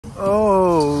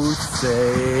Oh,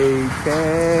 say,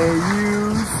 can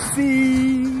you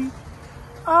see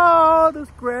all the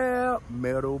scrap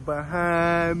metal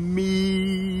behind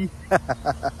me?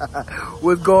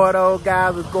 What's going on,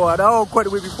 guys? What's going on?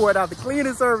 Courtney with reporting out the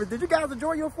cleaning service. Did you guys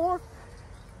enjoy your 4th?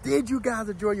 Did you guys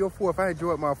enjoy your 4th? I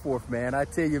enjoyed my 4th, man. I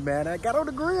tell you, man, I got on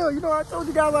the grill. You know, I told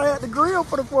you guys I had the grill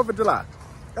for the 4th of July.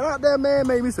 Got out there, man,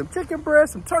 made me some chicken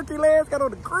breast, some turkey legs, got on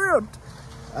the grill.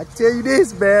 I tell you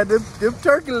this, man, them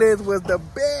turkey legs was the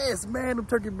best, man. Them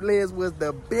turkey legs was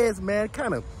the best, man.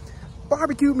 Kind of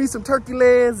barbecued me some turkey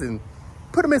legs and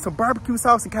put them in some barbecue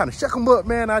sauce and kind of shuck them up,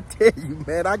 man. I tell you,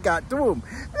 man, I got through them.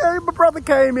 Hey, my brother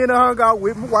came in and hung out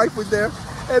with me. My wife was there.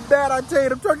 And man, I tell you,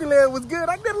 the turkey leg was good.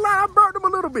 I didn't lie, I burnt them a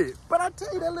little bit. But I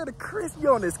tell you, that little crispy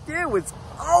on the skin was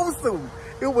awesome.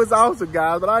 It was awesome,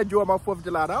 guys. But I enjoyed my 4th of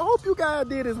July. And I hope you guys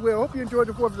did as well. I hope you enjoyed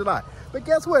your 4th of July. But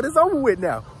guess what? It's over with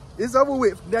now. It's over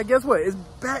with. Now, guess what? It's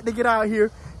back to get out here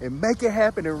and make it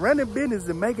happen and running business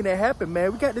and making it happen,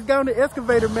 man. We got this guy on the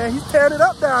excavator, man. He's tearing it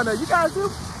up down there. You guys see him?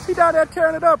 He down there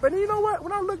tearing it up. And you know what?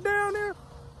 When I look down there,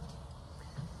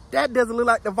 that doesn't look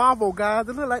like the Volvo, guys.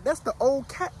 It look like that's the old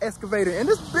cat excavator. And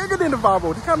it's bigger than the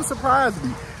Volvo. It kind of surprised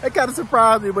me. It kind of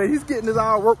surprised me, but he's getting this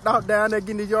all worked out down there,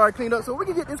 getting his yard cleaned up so we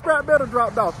can get this scrap metal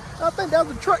dropped off. I think that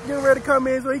was the truck getting ready to come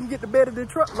in so he can get the bed of the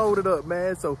truck loaded up,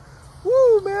 man. So,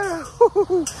 woo, man.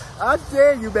 I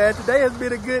tell you, man, today has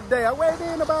been a good day. I weighed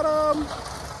in about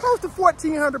close to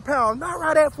 1,400 pounds. Not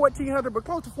right at 1,400, but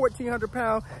close to 1,400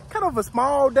 pounds. Kind of a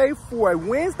small day for a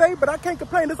Wednesday, but I can't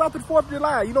complain. It's after the 4th of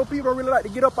July. You know, people don't really like to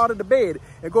get up out of the bed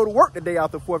and go to work the day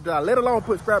after the 4th of July, let alone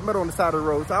put scrap metal on the side of the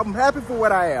road. So I'm happy for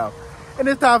what I have. And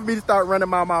it's time for me to start running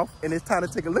my mouth, and it's time to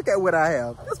take a look at what I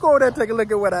have. Let's go over there and take a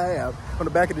look at what I have on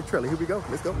the back of the trailer. Here we go.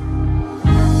 Let's go.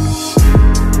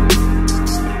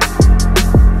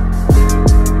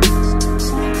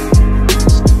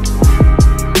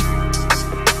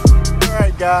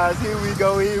 Guys, here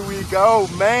we go,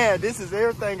 man. This is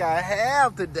everything I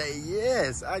have today.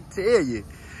 Yes, I tell you,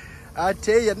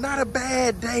 not a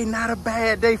bad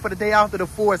day for the day after the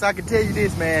 4th. I can tell you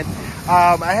this, man.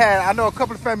 I know a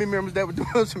couple of family members that were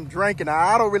doing some drinking.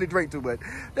 I don't really drink too much.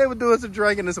 They were doing some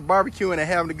drinking and some barbecuing and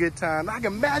having a good time. I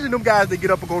can imagine them guys that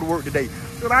get up and go to work today.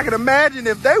 So I can imagine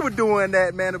if they were doing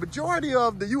that, man, the majority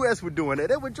of the U.S. were doing it.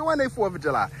 They were enjoying their 4th of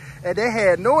July. And they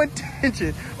had no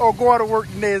intention of going to work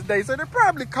the next day. So they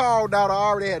probably called out or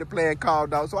already had a plan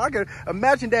called out. So I can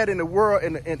imagine that in the world,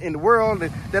 in the world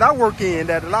that I work in,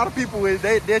 that a lot of people,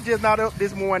 they're just not up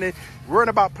this morning worrying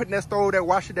about putting that stove, that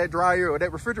washer, that dryer, or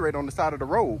that refrigerator on the side of the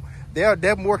road.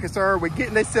 They're more concerned with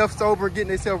getting themselves sober, getting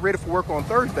themselves ready for work on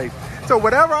Thursday. So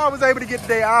whatever I was able to get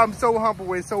today, I'm so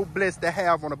humble and so blessed to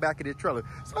have on the back of this trailer.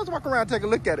 So let's walk around and take a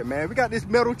look at it, man. We got this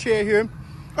metal chair here.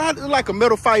 Like a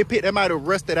metal fire pit that might have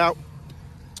rusted out.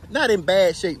 Not in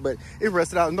bad shape, but it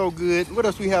rusted out no good. What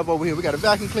else we have over here? We got a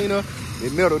vacuum cleaner, a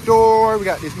metal door. We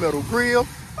got this metal grill.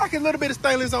 Like a little bit of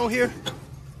stainless on here.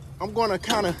 I'm going to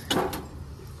kind of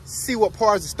see what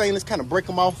parts of stainless, kind of break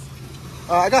them off.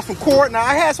 I got some cord. Now,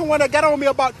 I had someone that got on me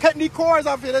about cutting these cords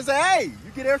off here. They said, hey,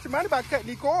 you get extra money by cutting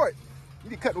these cords. You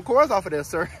need to cut the cords off of there,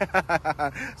 sir.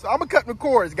 So I'm going to cut the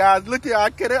cords, guys. Look here, I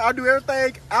do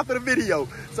everything after the video.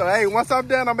 So, hey, once I'm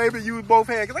done, I'm able to use both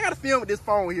hands. Because I got to film with this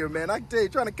phone here, man. I can tell you,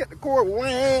 trying to cut the cord with one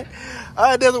hand,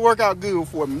 it doesn't work out good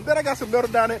for me. Then I got some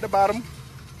metal down there at the bottom.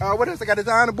 What else? I got a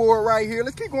designer board right here.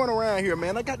 Let's keep going around here,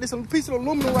 man. I got this piece of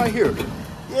aluminum right here.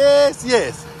 Yes,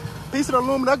 yes. Piece of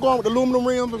aluminum. That's going with the aluminum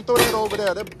rims. We throw that over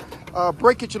there. That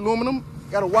breakage aluminum.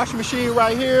 Got a washing machine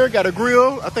right here. Got a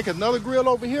grill. I think another grill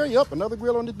over here. Yep, another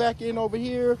grill on this back end over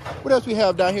here. What else we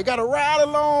have down here? Got a ride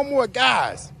lawnmower,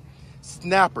 guys.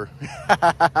 Snapper.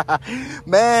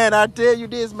 Man, I tell you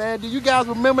this, man. Do you guys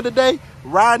remember the day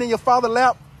riding in your father's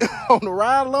lap on the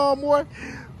ride lawnmower?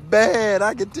 Man,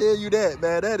 I can tell you that,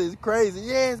 man. That is crazy.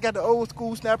 Yeah, it's got the old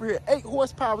school snapper here. 8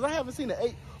 horsepower. I haven't seen an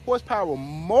 8 horsepower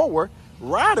mower,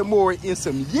 riding mower in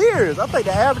some years. I think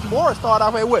the average mower started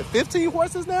off at what, 15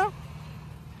 horses now?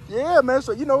 Yeah, man.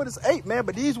 So, you know, it's 8, man.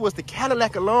 But these was the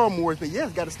Cadillac lawnmowers. But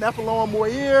yes, got a snapper lawnmower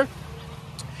here.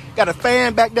 Got a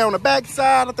fan back down on the back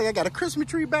side. I think I got a Christmas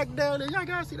tree back down there. Y'all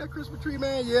guys see that Christmas tree,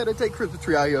 man? Yeah, they take Christmas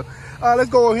tree out here. Let's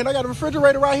go over here. I got a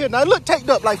refrigerator right here. Now, it look taped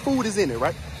up like food is in it,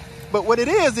 right? But what it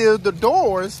is the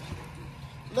doors.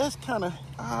 Let's kind of,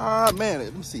 man,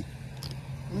 let me see.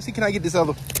 Let me see, can I get this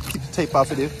other, keep the tape off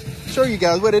of this? Show you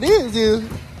guys what it is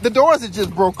the doors are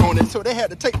just broke on it. So they had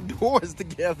to take the doors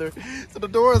together. So the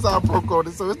doors are broke on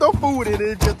it. So there's no food in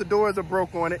it, just the doors are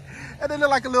broke on it. And they look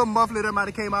like a little muffler that might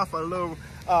have came off a little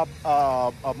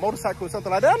a motorcycle or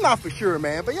something like that. I'm not for sure,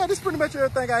 man. But yeah, this is pretty much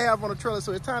everything I have on the trailer.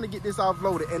 So it's time to get this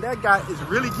offloaded. And that guy is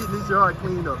really getting his yard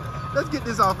cleaned up. Let's get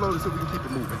this offloaded so we can keep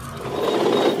it moving.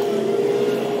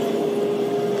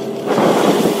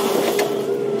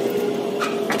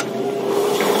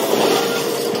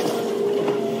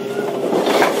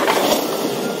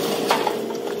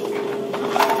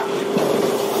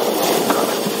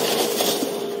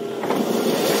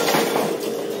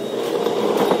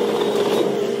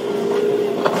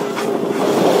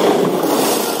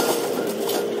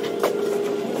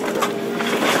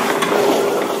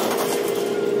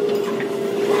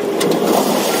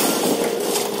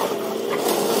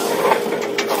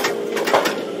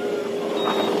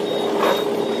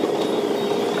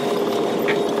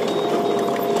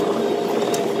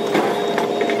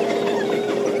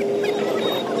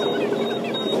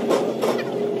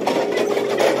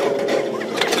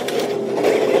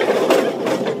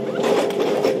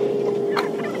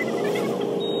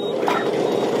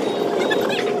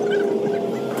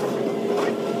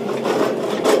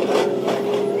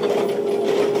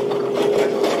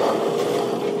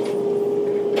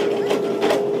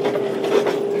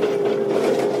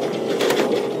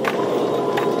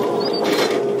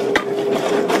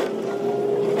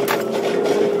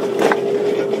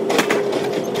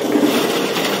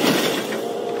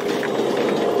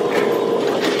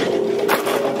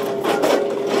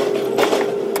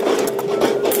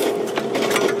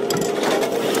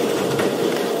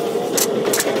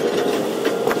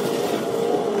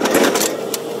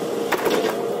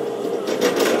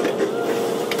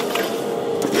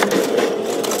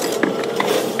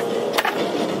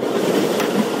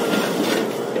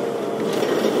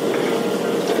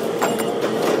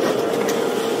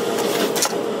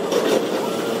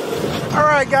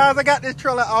 Guys, I got this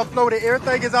trailer offloaded.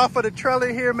 Everything is off of the trailer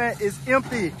here, man. It's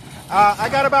empty. I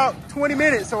got about 20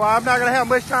 minutes, so I'm not gonna have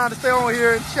much time to stay on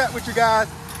here and chat with you guys.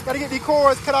 Gotta get these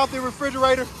cords cut off the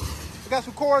refrigerator. I got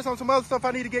some cords on some other stuff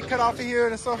I need to get cut off of here,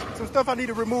 and some stuff I need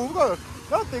to remove.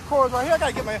 Look, the cords right here. I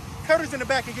gotta get my cutters in the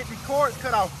back and get these cords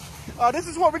cut off. This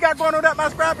is what we got going on at my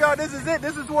scrapyard. This is it.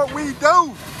 This is what we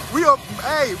do. We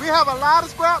have a lot of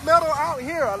scrap metal out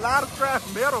here. A lot of scrap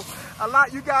metal. A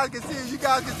lot you guys can see. You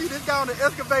guys can see this guy on the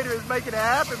excavator is making it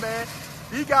happen, man.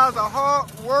 These guys are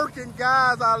hard-working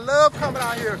guys. I love coming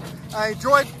out here. I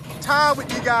enjoy time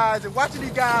with you guys and watching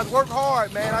these guys work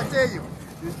hard, man. I tell you,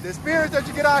 the experience that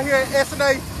you get out here at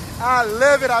SNA, I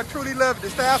love it. I truly love it.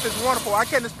 The staff is wonderful. I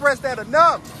can't express that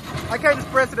enough. I can't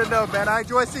express it enough, man. I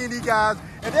enjoy seeing these guys,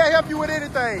 and they'll help you with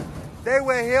anything. They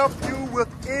will help you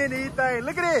with anything.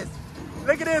 Look at this.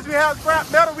 Look at this. We have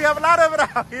scrap metal. We have a lot of it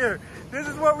out here. This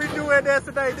is what we do at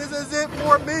SNA. This is it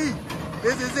for me.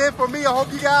 This is it for me. I hope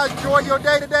you guys enjoy your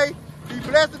day today. Be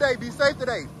blessed today. Be safe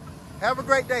today. Have a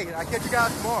great day. I'll catch you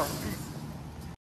guys tomorrow.